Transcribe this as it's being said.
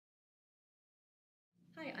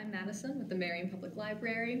Hi, I'm Madison with the Marion Public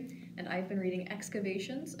Library, and I've been reading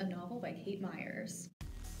Excavations, a novel by Kate Myers.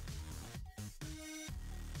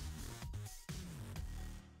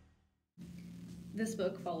 This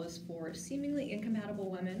book follows four seemingly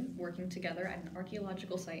incompatible women working together at an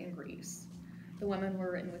archaeological site in Greece. The women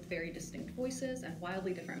were written with very distinct voices and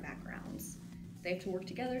wildly different backgrounds. They have to work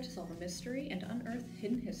together to solve a mystery and unearth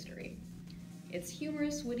hidden history. It's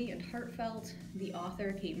humorous, witty, and heartfelt. The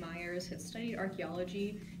author, Kate Myers, has studied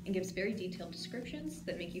archaeology and gives very detailed descriptions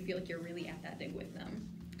that make you feel like you're really at that dig with them.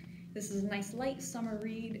 This is a nice light summer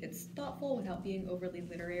read. It's thoughtful without being overly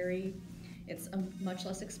literary. It's much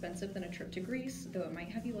less expensive than a trip to Greece, though it might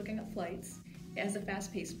have you looking up flights. It has a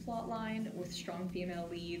fast-paced plot line with strong female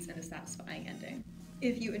leads and a satisfying ending.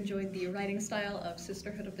 If you enjoyed the writing style of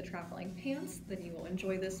Sisterhood of the Traveling Pants, then you will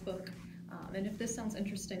enjoy this book. And if this sounds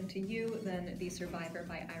interesting to you, then The Survivor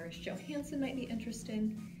by Iris Johansen might be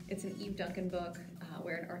interesting. It's an Eve Duncan book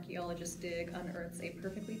where an archaeologist dig unearths a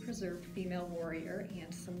perfectly preserved female warrior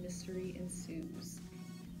and some mystery ensues.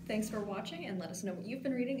 Thanks for watching, and let us know what you've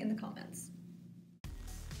been reading in the comments.